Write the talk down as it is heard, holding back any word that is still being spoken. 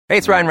Hey,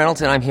 it's Ryan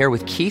Reynolds, and I'm here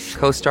with Keith,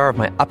 co-star of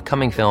my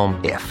upcoming film,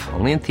 If,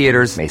 only in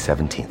theaters May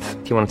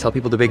 17th. Do you want to tell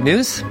people the big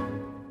news?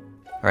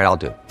 All right, I'll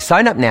do it.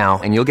 Sign up now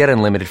and you'll get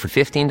unlimited for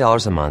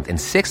 $15 a month and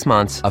 6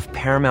 months of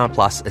Paramount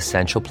Plus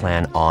Essential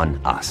Plan on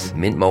us.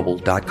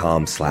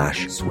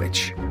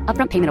 MintMobile.com/switch.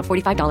 Upfront payment of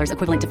 $45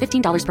 equivalent to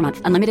 $15 per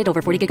month. Unlimited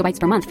over 40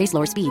 gigabytes per month. Face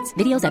lower speeds.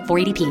 Videos at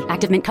 480p.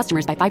 Active Mint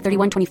customers by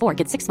 531.24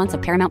 get 6 months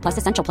of Paramount Plus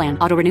Essential Plan.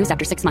 Auto renews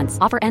after 6 months.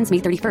 Offer ends May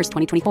 31st,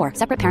 2024.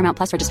 Separate Paramount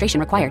Plus registration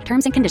required.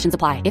 Terms and conditions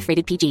apply if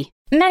rated PG.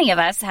 Many of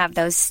us have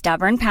those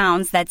stubborn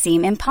pounds that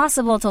seem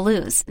impossible to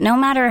lose, no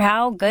matter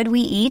how good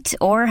we eat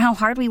or how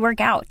hard we work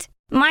out.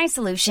 My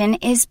solution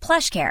is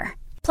PlushCare.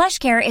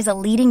 PlushCare is a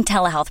leading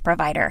telehealth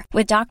provider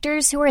with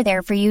doctors who are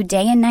there for you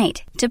day and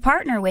night to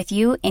partner with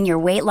you in your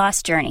weight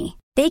loss journey.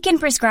 They can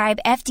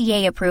prescribe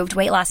FDA-approved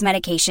weight loss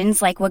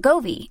medications like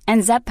Wegovy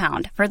and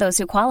Zepbound for those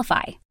who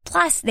qualify.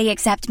 Plus, they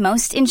accept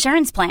most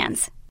insurance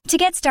plans. To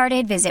get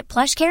started, visit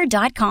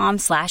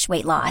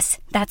plushcare.com/weightloss.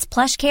 That's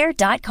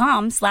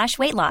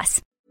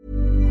plushcare.com/weightloss.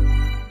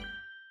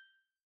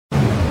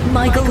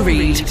 Michael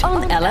Reid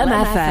on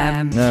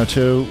LMFM. Now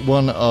to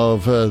one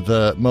of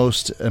the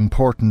most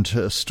important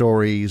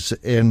stories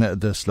in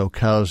this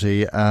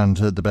locality and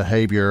the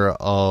behaviour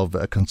of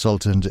a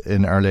consultant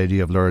in Our Lady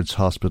of Lourdes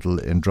Hospital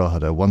in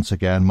Drogheda. Once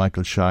again,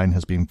 Michael Shine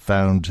has been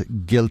found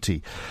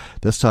guilty,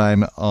 this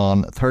time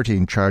on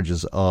 13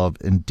 charges of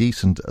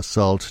indecent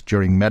assault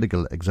during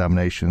medical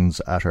examinations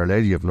at Our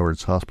Lady of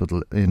Lourdes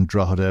Hospital in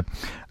Drogheda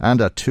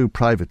and at 2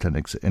 private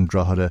clinics in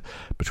Drogheda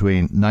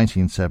between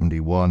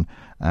 1971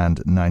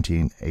 and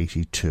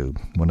 1982.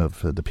 One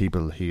of the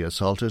people he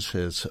assaulted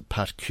is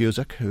Pat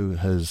Cusack, who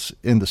is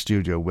in the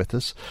studio with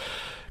us.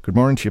 Good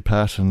morning to you,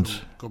 Pat. And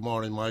good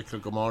morning, Michael.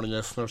 Good morning,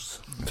 listeners.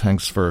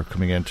 Thanks for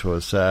coming in to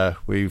us.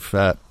 We've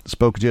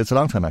spoken to you. It's a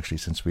long time, actually,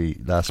 since we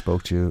last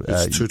spoke to you.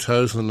 It's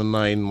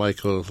 2009,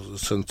 Michael,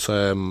 since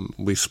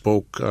we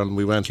spoke and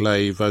we went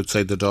live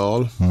outside the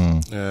Dáil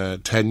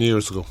 10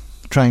 years ago.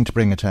 Trying to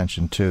bring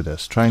attention to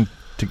this, trying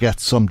to get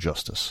some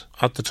justice.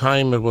 At the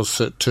time, it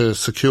was to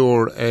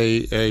secure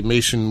a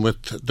meeting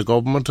with the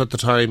government at the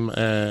time,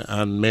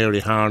 and Mary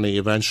Harney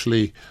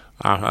eventually,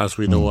 as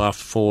we know,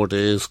 after 4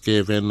 days,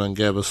 gave in and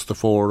gave us the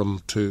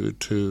forum to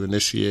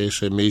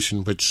initiate a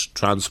meeting which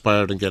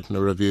transpired in getting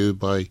a review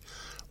by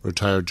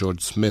retired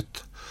Judge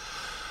Smith.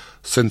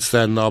 Since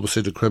then,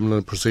 obviously, the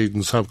criminal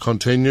proceedings have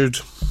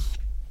continued,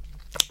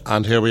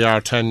 and here we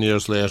are 10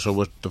 years later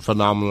with the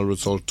phenomenal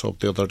result of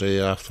the other day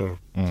after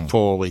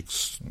 4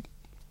 weeks.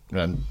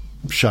 And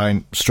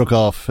Shine struck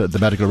off the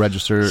medical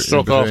register.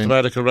 Struck off the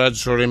medical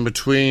register in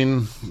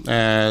between.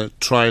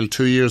 Trial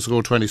 2 years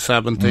ago,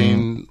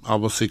 2017.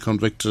 Obviously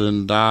convicted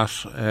in that.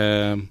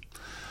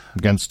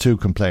 Against 2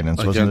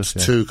 complainants, wasn't it?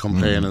 Against 2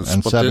 complainants.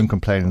 And 7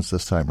 complainants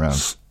this time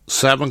round.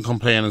 7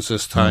 complainants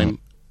this time.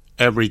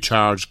 Every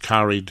charge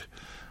carried.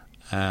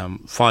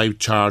 5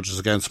 charges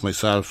against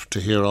myself. To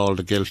hear all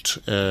the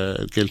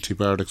guilty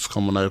verdicts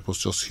coming out was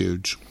just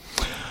huge.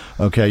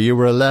 Okay, you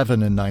were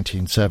 11 in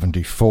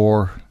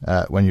 1974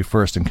 when you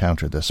first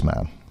encountered this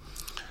man.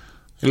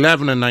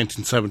 11 in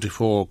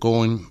 1974,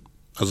 going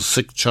as a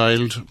sick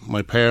child.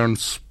 My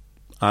parents,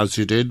 as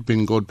you did,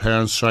 being good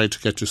parents, tried to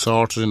get you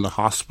sorted in the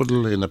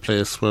hospital in a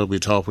place where we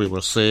thought we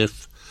were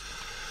safe.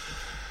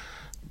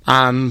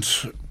 And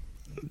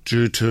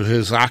due to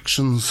his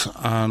actions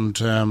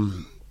and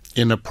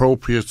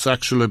inappropriate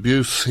sexual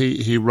abuse,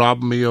 he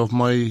robbed me of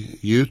my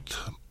youth.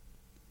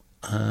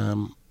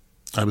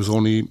 I was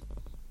only...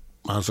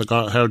 As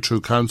I heard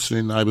through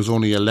counselling, I was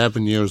only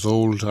 11 years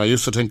old. I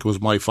used to think it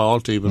was my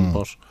fault even,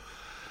 but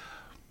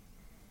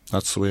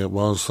that's the way it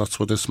was. That's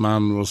what this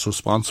man was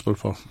responsible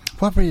for.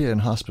 What were you in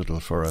hospital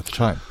for at the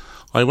time?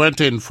 I went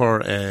in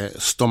for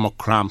stomach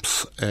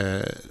cramps.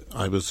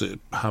 I was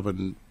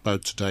having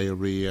bouts of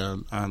diarrhoea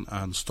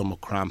and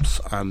stomach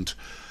cramps and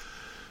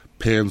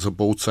pains on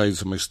both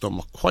sides of my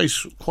stomach.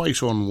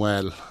 Quite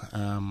unwell.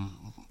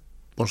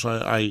 But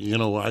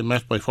I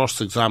met my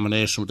first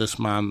examination with this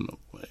man.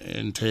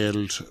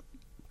 Entailed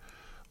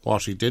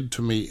what he did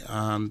to me,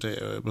 and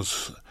it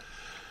was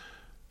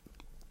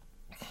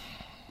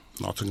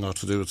nothing got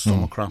to do with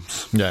stomach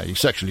cramps. Yeah, he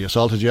sexually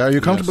assaulted you. Are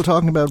you comfortable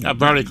talking about?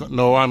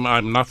 No,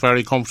 I'm not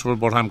very comfortable,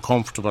 but I'm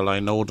comfortable.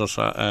 I know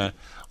that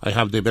I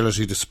have the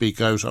ability to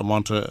speak out. I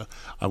want to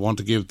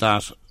give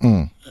that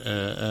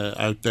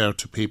out there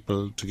to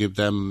people, to give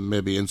them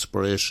maybe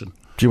inspiration.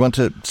 Do you want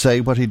to say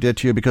what he did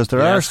to you? Because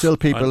there are still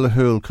people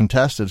who'll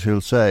contest it,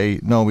 who'll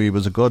say, no, he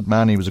was a good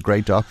man, he was a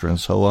great doctor, and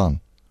so on.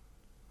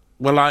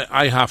 Well,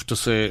 I have to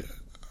say,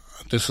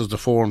 this is the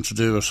forum to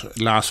do it.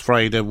 Last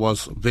Friday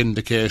was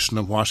vindication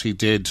of what he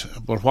did,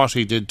 but what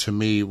he did to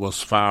me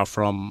was far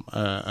from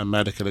a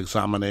medical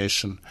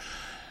examination.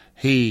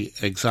 He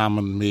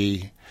examined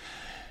me.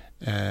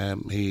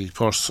 He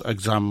first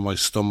examined my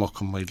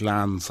stomach and my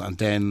glands, and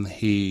then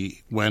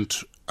he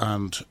went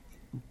and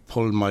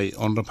pulled my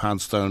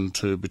underpants down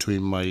to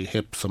between my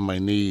hips and my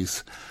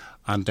knees,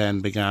 and then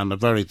began a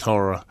very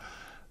thorough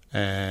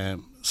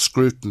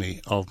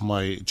scrutiny of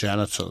my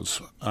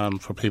genitals.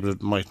 And for people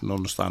that mightn't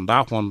understand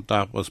that one,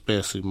 that was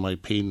basically my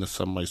penis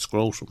and my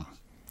scrotum.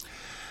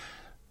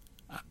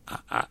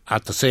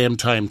 At the same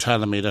time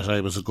telling me that I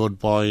was a good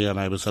boy and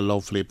I was a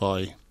lovely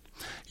boy.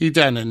 He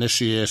then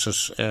initiated,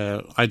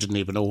 I didn't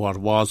even know what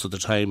it was at the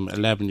time,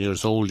 11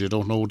 years old, you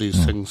don't know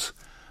these things.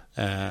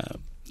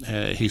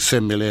 He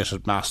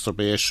simulated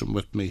masturbation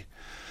with me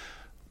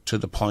to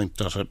the point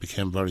that I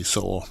became very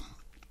sore.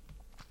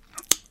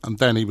 And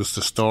then he was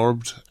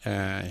disturbed.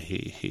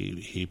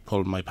 He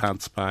pulled my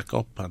pants back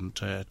up and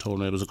told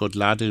me I was a good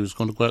lad. He was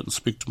going to go out and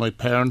speak to my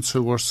parents,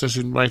 who were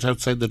sitting right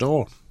outside the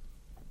door.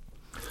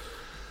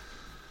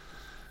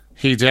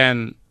 He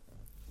then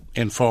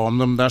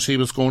informed them that he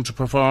was going to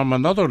perform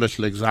another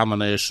little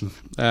examination,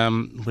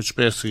 which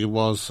basically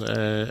was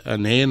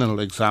an anal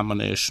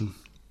examination.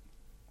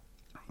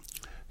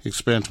 He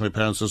explained to my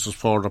parents this was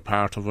further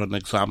part of an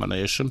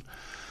examination.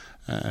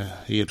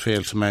 He had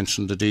failed to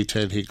mention the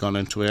detail he'd gone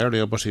into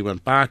earlier, but he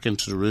went back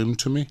into the room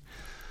to me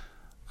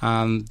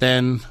and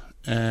then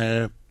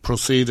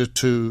proceeded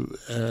to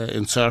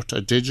insert a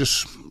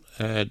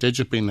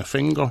digit being a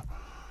finger,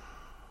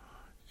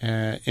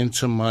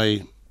 into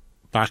my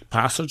back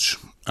passage,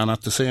 and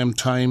at the same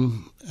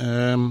time,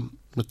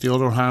 with the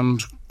other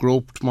hand,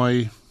 groped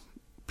my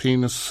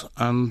penis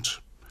and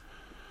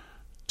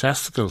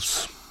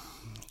testicles,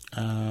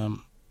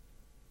 telling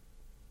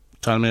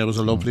me I was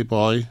a lovely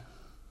boy.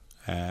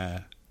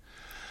 Then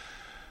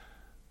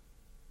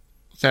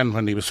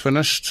when he was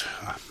finished,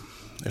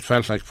 it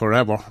felt like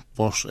forever,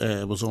 but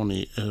it was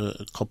only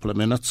a couple of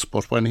minutes.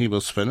 But when he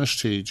was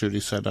finished, he duly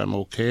said, "I'm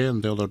okay,"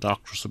 and the other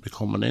doctors would be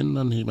coming in,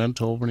 and he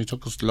went over and he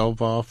took his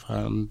glove off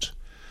and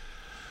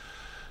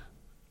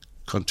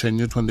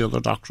continued when the other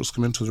doctors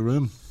came into the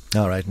room.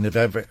 All right, and if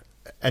ever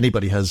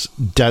anybody has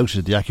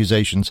doubted the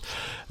accusations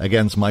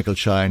against Michael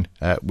Shine,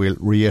 we'll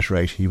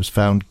reiterate he was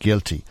found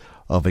guilty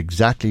of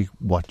exactly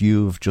what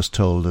you've just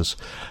told us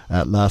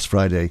last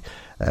Friday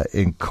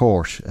in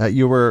court.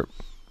 You were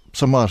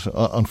somewhat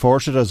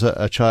unfortunate as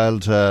a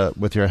child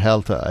with your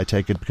health, I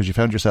take it, because you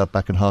found yourself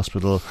back in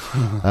hospital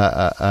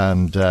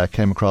and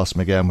came across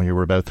him again when you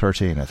were about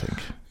 13, I think.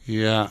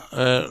 Yeah,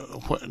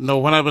 no.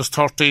 When I was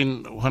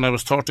 13,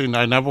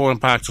 I never went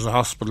back to the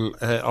hospital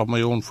of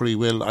my own free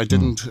will. I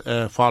didn't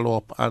follow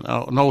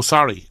up. No,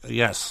 sorry.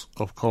 Yes,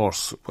 of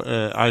course.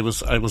 I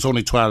was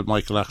only 12,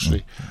 Michael.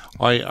 Actually,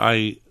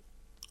 I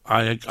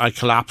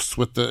collapsed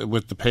with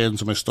the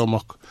pains in my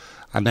stomach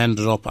and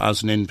ended up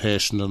as an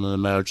inpatient in an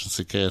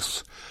emergency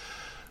case.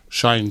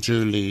 Shine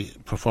duly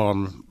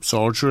performed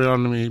surgery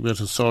on me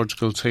with a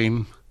surgical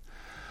team,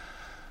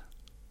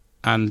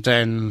 and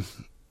then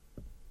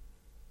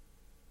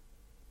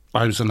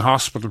I was in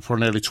hospital for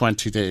nearly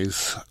 20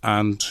 days,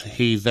 and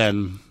he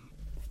then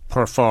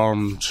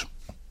performed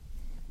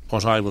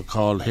what I would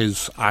call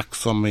his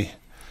acts on me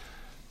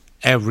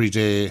every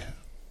day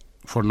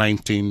for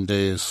 19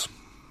 days.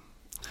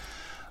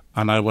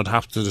 And I would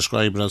have to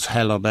describe it as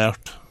hell on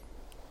earth.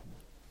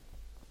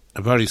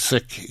 A very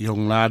sick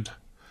young lad.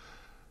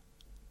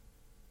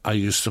 I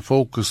used to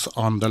focus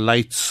on the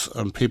lights,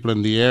 and people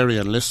in the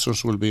area and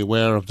listeners will be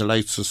aware of the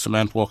lights of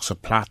Cement Works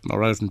of Platten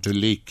or out in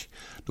Duleek.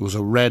 There was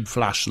a red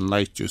flashing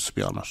light used to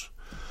be on it.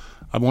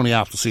 I'm only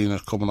after seeing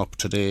it coming up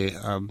today,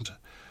 and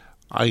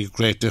I had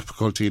great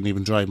difficulty in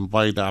even driving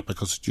by that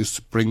because it used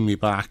to bring me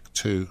back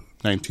to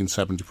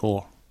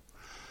 1974.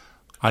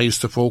 I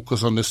used to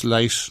focus on this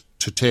light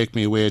to take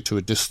me away to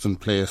a distant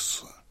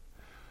place,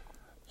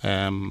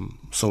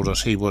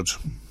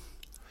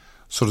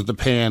 so that the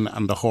pain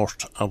and the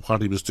hurt of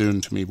what he was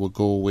doing to me would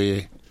go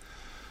away.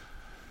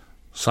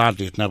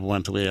 Sadly, it never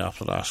went away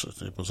after that.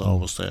 It was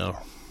always there.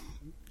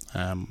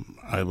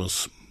 I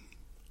was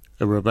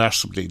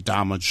irreversibly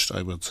damaged,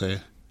 I would say.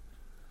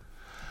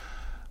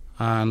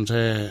 And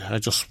I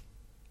just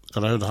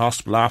got out of the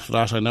hospital after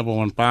that. I never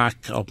went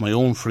back of my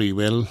own free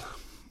will.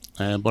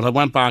 But I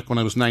went back when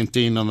I was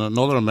 19 on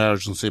another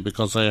emergency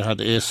because I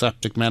had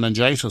aseptic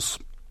meningitis.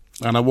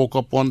 And I woke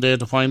up one day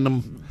to find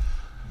them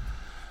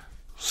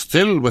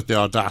still with the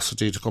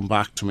audacity to come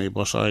back to me.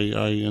 But I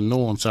in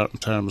no uncertain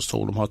terms,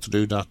 told them what to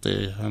do that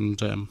day. And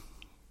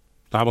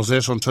that was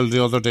it until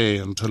the other day,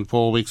 until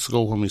 4 weeks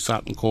ago when we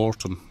sat in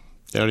court, and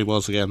there he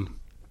was again.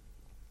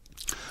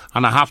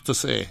 And I have to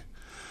say,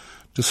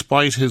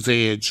 despite his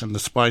age and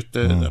despite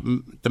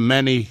the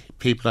many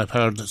people I've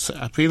heard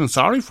feeling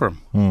sorry for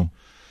him,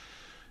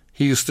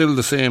 he is still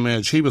the same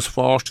age. He was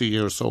 40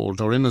 years old,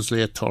 or in his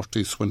late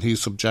 30s, when he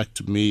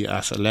subjected me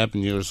at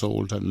 11 years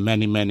old, and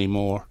many, many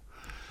more.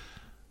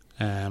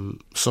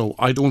 So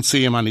I don't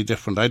see him any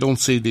different. I don't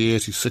see the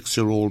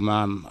 86-year-old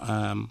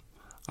man.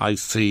 I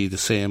see the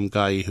same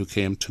guy who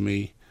came to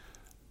me,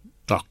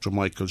 Dr.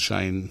 Michael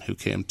Shine, who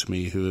came to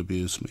me, who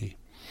abused me.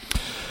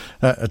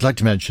 I'd like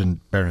to mention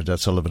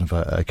Bernadette Sullivan if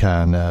I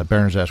can.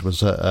 Bernadette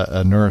was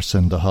a nurse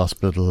in the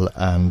hospital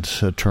and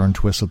turned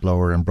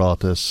whistleblower and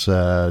brought this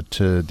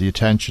to the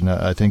attention,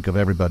 I think, of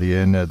everybody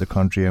in the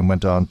country, and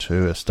went on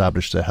to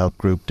establish the health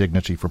group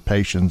Dignity for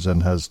Patients,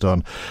 and has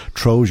done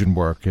Trojan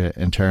work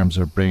in terms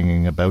of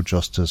bringing about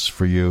justice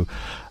for you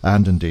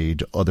and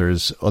indeed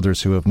others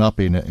who have not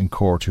been in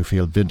court, who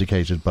feel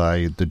vindicated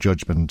by the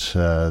judgment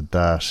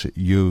that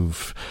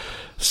you've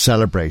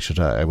celebrated,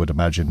 I would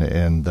imagine,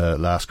 in the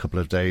last couple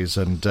of days.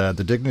 And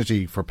the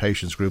Dignity for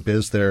Patients group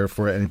is there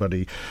for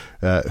anybody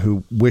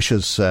who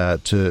wishes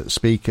to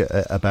speak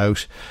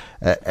about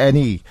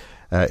any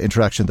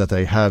interaction that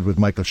they had with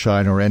Michael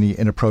Shine, or any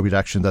inappropriate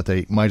action that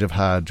they might have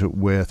had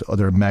with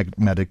other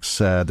medics.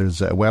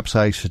 There's a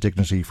website,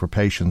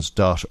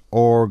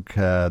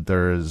 dignityforpatients.org.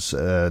 There's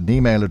an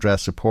email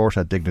address,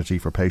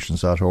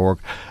 support@dignityforpatients.org,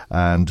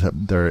 and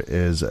there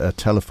is a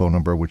telephone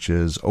number which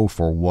is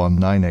 041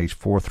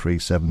 9843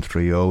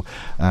 730,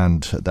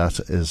 and that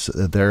is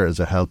there as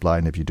a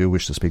helpline if you do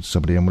wish to speak to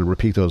somebody, and we'll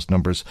repeat those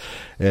numbers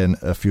in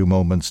a few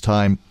moments'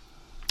 time.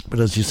 But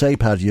as you say,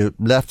 Pat, you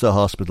left the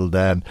hospital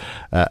then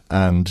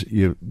and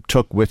you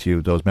took with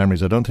you those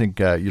memories. I don't think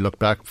you look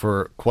back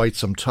for quite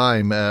some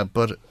time,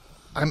 but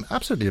I'm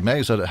absolutely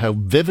amazed at how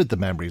vivid the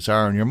memories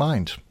are in your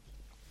mind.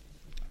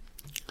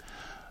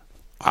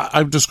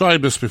 I've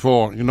described this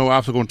before. You know,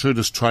 after going through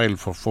this trial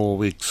for 4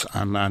 weeks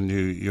and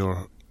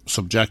you're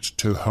subjected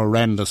to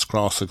horrendous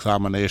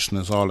cross-examination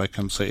is all I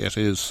can say it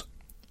is,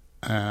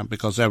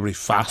 because every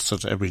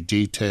facet, every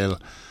detail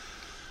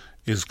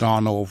is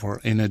gone over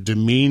in a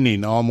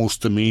demeaning,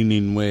 almost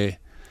demeaning way.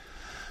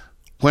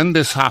 When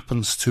this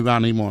happens to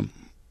anyone,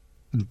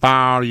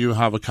 bar you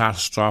have a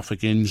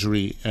catastrophic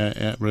injury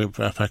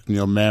affecting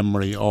your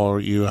memory, or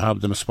you have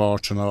the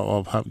misfortune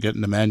of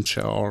getting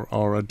dementia,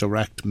 or a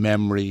direct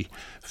memory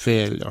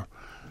failure,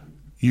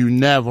 you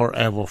never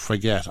ever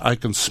forget. I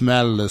can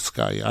smell this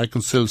guy. I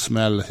can still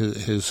smell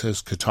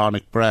his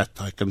ketonic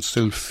breath. I can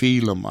still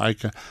feel him. I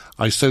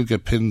still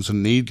get pins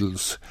and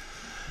needles.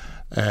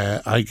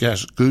 I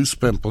get goose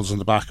pimples in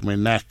the back of my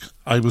neck.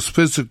 I was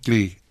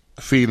physically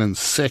feeling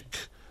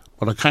sick,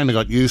 but I kind of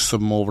got used to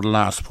him over the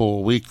last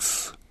 4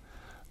 weeks,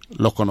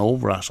 looking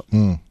over at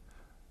him.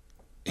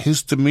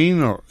 His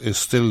demeanour is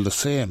still the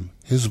same.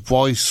 His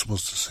voice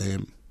was the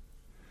same.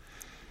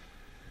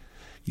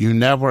 You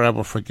never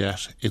ever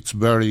forget. It's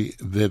very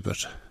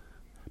vivid.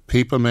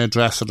 People may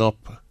dress it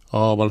up.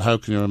 Oh, well, how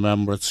can you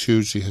remember? It's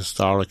hugely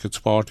historic. It's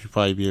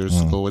 45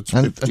 years ago. It's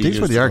 50 and these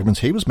were the ago.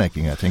 arguments he was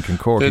making, I think, in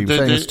court. He was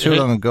saying it's too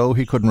long ago.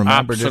 He couldn't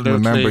remember, didn't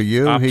remember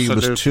you.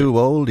 Absolutely. He was too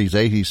old. He's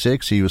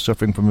 86. He was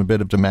suffering from a bit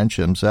of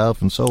dementia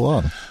himself, and so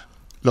on.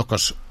 Look,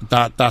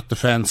 that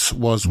defence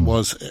was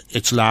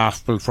it's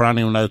laughable for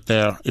anyone out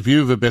there. If you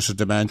have a bit of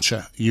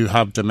dementia, you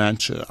have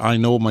dementia. I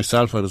know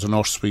myself, I was a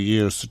nurse for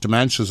years.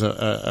 Dementia is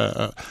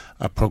a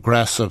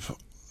progressive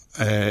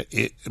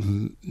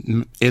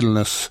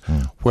illness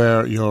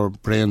where your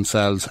brain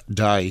cells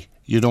die.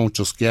 You don't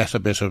just get a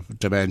bit of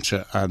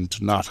dementia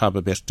and not have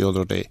a bit the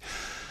other day.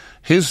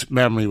 His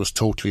memory was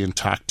totally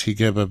intact. He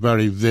gave a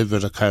very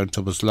vivid account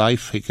of his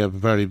life. He gave a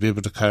very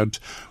vivid account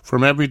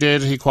from every day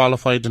that he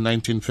qualified in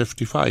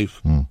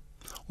 1955.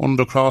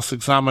 Under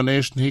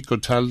cross-examination, he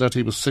could tell that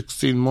he was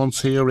 16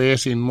 months here,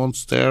 18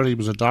 months there. He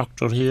was a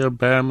doctor here,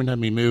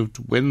 Birmingham. He moved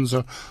to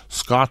Windsor,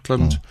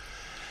 Scotland.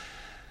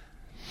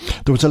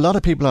 There was a lot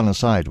of people on his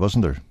side,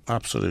 wasn't there?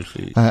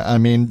 Absolutely. I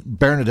mean,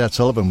 Bernadette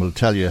Sullivan will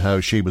tell you how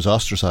she was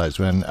ostracised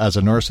when, as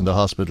a nurse in the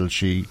hospital,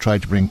 she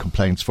tried to bring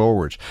complaints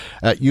forward.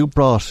 You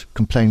brought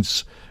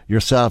complaints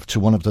yourself to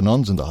one of the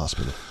nuns in the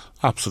hospital.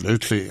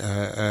 Absolutely.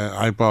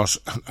 I brought,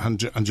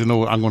 and you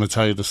know, I'm going to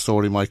tell you the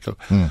story, Michael.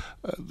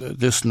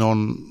 This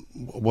nun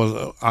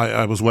was,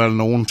 I was well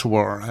known to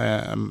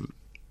her.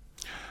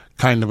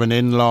 Kind of an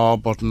in-law,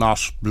 but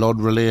not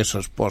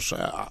blood-related. But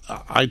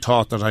I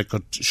thought that I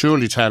could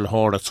surely tell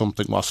her that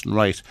something wasn't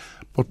right.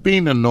 But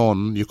being a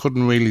nun, you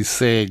couldn't really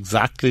say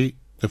exactly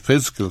the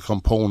physical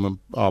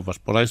component of it.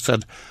 But I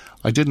said,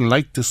 I didn't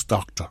like this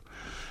doctor.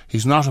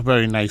 He's not a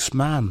very nice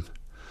man.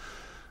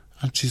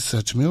 And she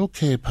said to me,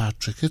 OK,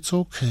 Patrick, it's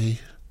OK.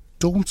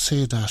 Don't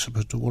say that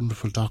about the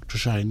wonderful Dr.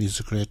 Shine. He's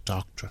a great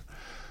doctor.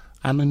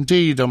 And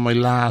indeed, on my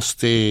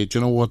last day, do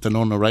you know what the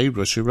nun arrived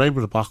with? She arrived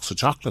with a box of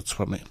chocolates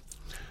for me,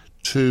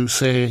 to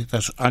say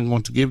that I'm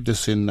going to give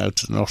this in now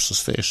to the nurses'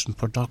 station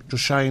for Dr.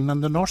 Shine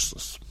and the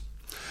nurses.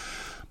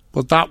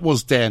 But that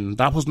was then.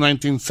 That was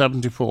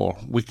 1974.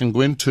 We can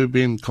go into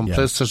being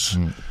complicit.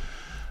 Yeah.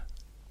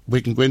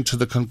 We can go into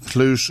the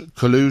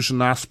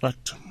collusion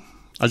aspect.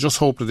 I just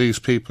hope that these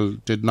people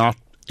did not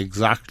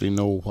exactly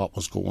know what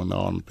was going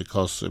on,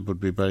 because it would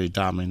be very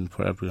damning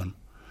for everyone.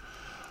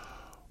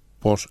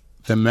 But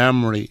the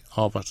memory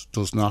of it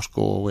does not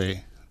go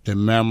away. The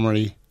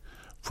memory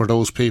for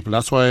those people.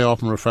 That's why I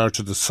often refer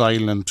to the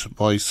silent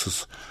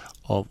voices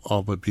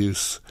of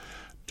abuse.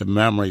 The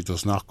memory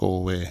does not go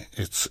away.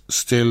 It's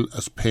still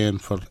as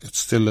painful. It's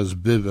still as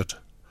vivid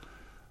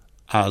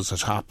as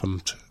it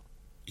happened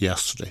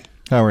yesterday.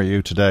 How are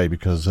you today?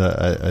 Because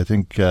I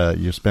think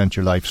you spent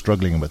your life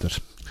struggling with it.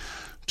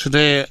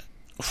 Today,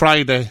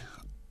 Friday,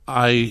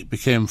 I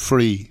became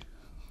free.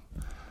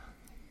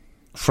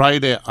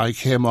 Friday, I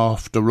came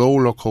off the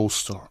roller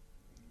coaster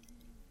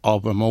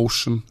of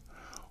emotion,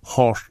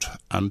 hurt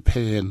and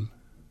pain.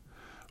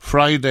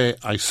 Friday,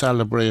 I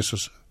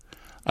celebrated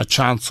a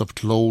chance of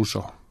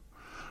closure.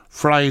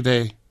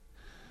 Friday,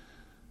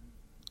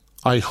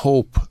 I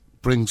hope,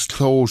 brings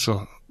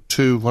closure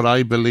to what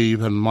I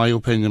believe, in my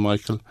opinion,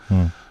 Michael,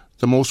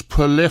 the most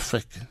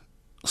prolific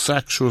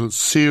sexual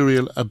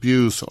serial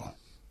abuser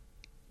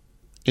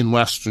in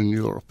Western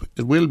Europe.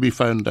 It will be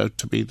found out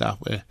to be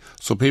that way.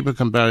 So people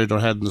can bury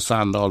their head in the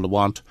sand all they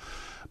want,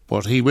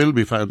 but he will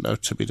be found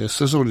out to be this.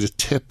 This is only the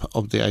tip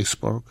of the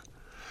iceberg.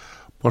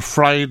 But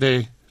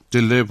Friday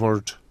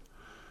delivered,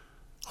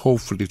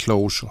 hopefully,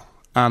 closure.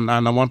 And I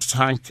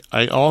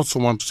also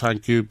want to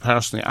thank you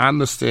personally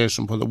and the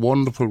station for the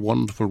wonderful,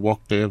 wonderful work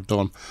they have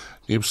done.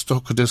 You've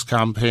stuck with this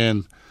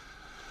campaign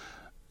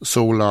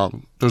so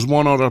long. There's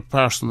one other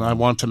person I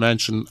want to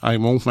mention. I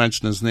won't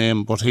mention his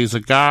name, but he's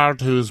a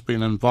guard who's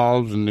been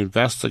involved in the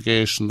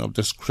investigation of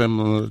this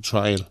criminal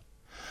trial.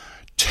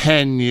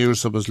 10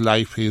 years of his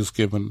life he has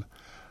given,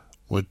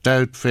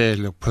 without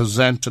failure,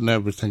 presenting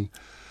everything,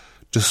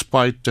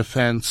 despite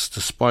defence,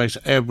 despite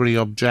every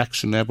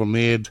objection ever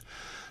made,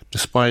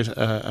 despite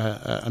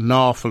an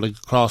awful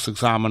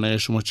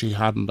cross-examination which he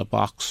had in the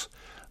box.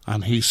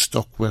 And he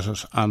stuck with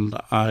it, and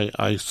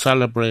I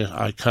celebrate,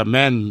 I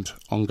commend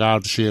on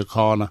Garda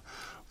Síochána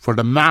for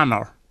the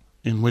manner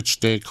in which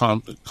they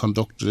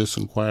conducted this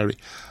inquiry.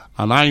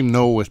 And I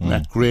know it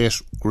met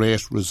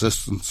great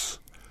resistance,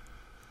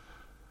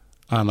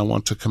 and I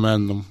want to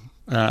commend them.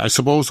 I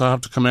suppose I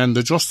have to commend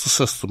the justice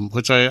system,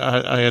 which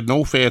I had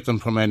no faith in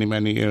for many,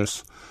 many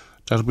years,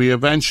 that we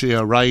eventually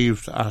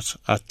arrived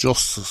at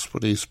justice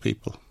for these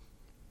people.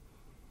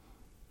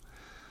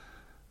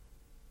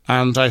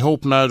 And I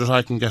hope now that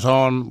I can get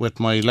on with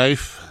my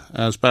life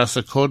as best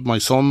I could. My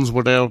sons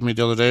were there with me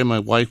the other day. My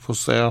wife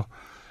was there.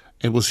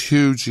 It was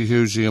hugely,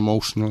 hugely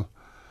emotional.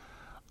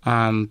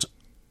 And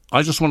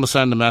I just want to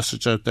send a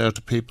message out there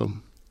to people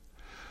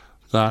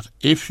that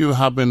if you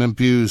have been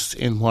abused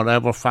in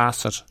whatever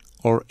facet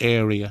or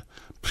area,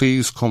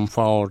 please come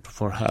forward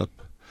for help.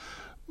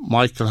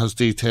 Michael has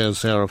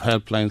details there of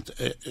helplines.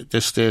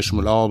 This station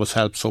will always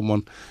help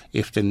someone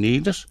if they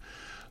need it.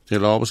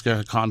 They'll always get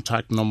a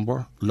contact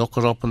number. Look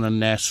it up on the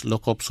net.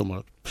 Look up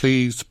somewhere.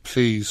 Please,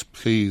 please,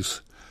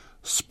 please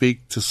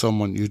speak to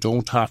someone. You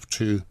don't have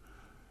to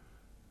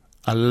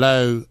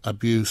allow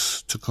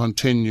abuse to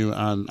continue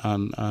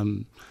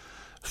and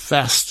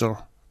fester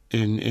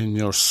in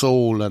your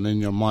soul and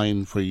in your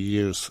mind for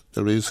years.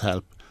 There is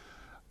help,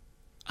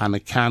 and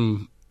it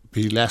can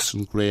be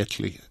lessened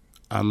greatly,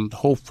 and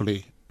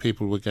hopefully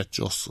people will get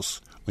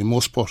justice. We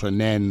must put an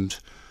end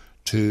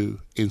to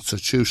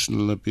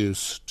institutional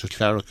abuse, to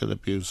clerical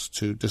abuse,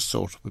 to this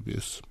sort of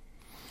abuse.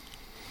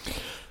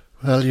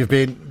 Well, you've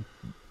been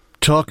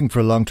talking for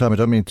a long time. I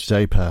don't mean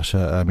today, Pat.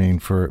 I mean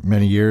for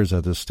many years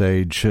at this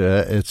stage.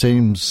 It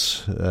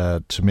seems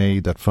to me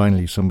that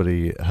finally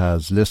somebody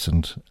has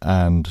listened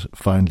and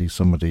finally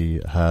somebody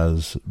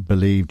has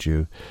believed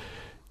you.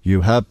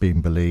 You have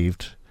been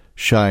believed.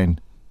 Shine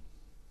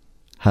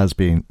has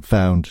been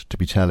found to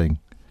be telling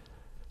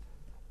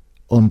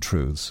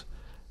untruths.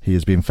 He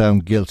has been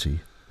found guilty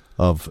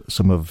of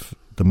some of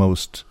the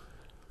most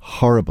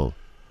horrible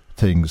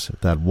things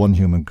that one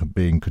human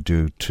being could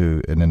do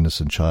to an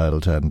innocent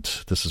child, and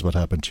this is what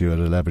happened to you at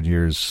 11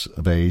 years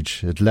of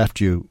age. It left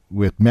you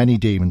with many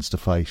demons to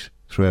fight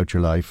throughout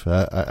your life.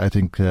 I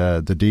think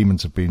the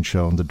demons have been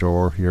shown the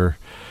door. You're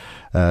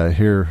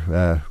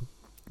here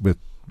with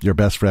your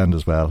best friend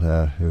as well,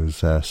 who's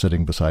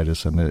sitting beside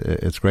us, and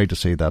it's great to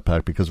see that,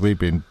 Pat, because we've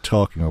been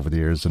talking over the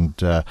years, and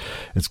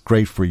it's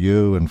great for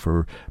you and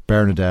for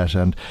Bernadette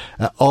and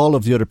all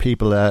of the other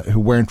people who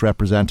weren't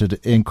represented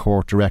in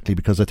court directly,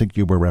 because I think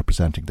you were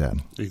representing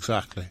them.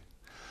 Exactly.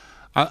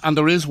 And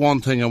there is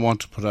one thing I want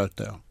to put out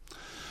there.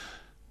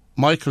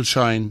 Michael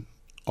Shine,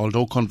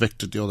 although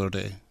convicted the other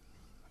day,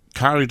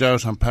 carried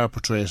out and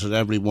perpetrated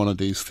every one of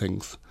these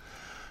things.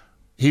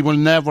 He will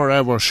never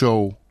ever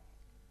show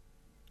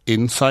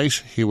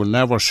insight, he will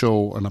never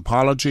show an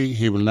apology,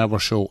 he will never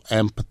show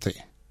empathy,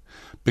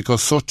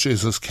 because such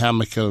is his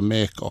chemical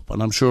makeup.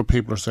 And I'm sure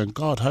people are saying,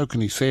 God, how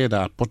can he say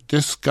that? But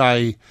this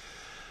guy,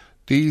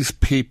 these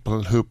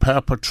people who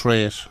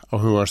perpetrate or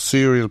who are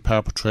serial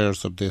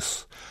perpetrators of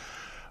this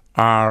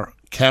are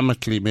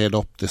chemically made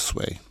up this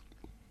way.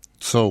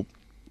 So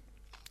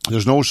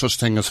there's no such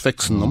thing as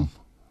fixing them.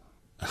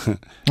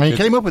 And he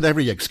came up with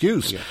every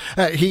excuse.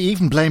 Yeah. He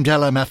even blamed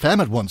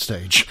LMFM at one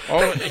stage.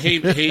 Oh, he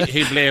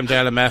blamed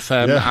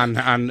LMFM,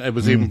 yeah. and it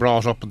was even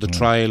brought up at the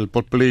trial.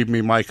 But believe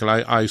me, Michael,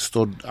 I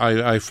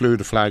flew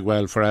the flag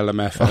well for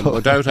LMFM. Oh.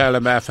 Without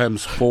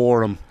LMFM's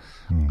forum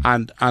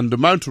and the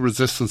amount of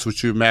resistance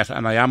which you met,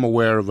 and I am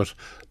aware of it,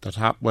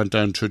 that went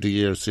down through the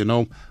years, you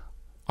know,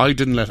 I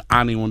didn't let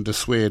anyone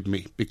dissuade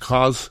me,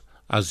 because,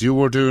 as you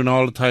were doing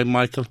all the time,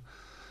 Michael,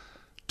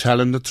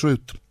 telling the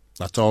truth.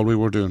 That's all we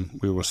were doing.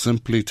 We were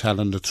simply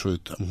telling the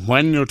truth. And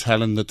when you're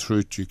telling the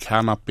truth, you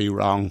cannot be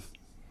wrong.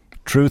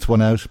 Truth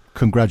won out.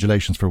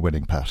 Congratulations for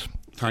winning, Pat.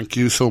 Thank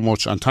you so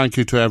much, and thank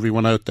you to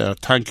everyone out there.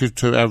 Thank you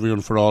to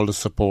everyone for all the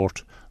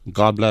support.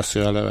 God bless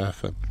you,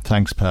 LMFM.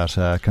 Thanks, Pat.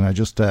 Can I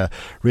just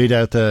read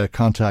out the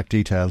contact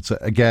details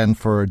again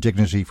for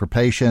Dignity for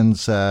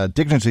Patients?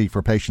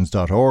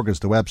 Dignityforpatients.org is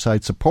the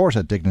website. Support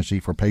at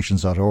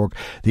dignityforpatients.org.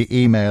 The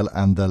email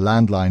and the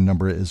landline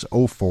number is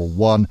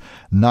 041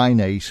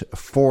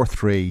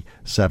 9843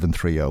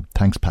 730.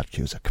 Thanks, Pat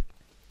Cusack.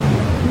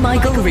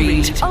 Michael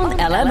Reid on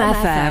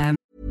LMFM.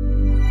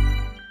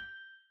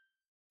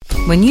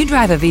 When you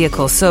drive a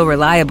vehicle so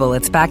reliable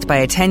it's backed by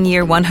a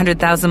 10-year,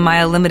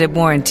 100,000-mile limited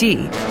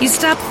warranty, you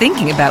stop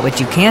thinking about what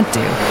you can't do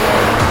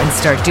and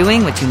start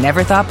doing what you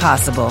never thought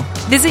possible.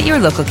 Visit your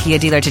local Kia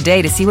dealer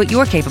today to see what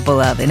you're capable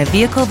of in a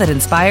vehicle that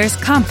inspires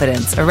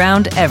confidence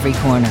around every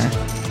corner.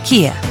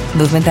 Kia,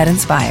 movement that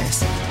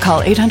inspires.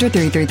 Call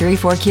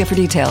 800-333-4KIA for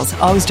details.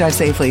 Always drive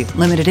safely.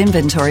 Limited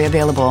inventory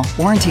available.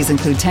 Warranties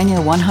include 10-year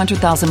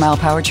 100,000-mile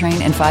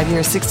powertrain and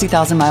 5-year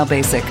 60,000-mile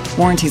basic.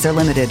 Warranties are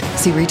limited.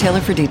 See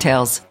retailer for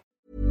details.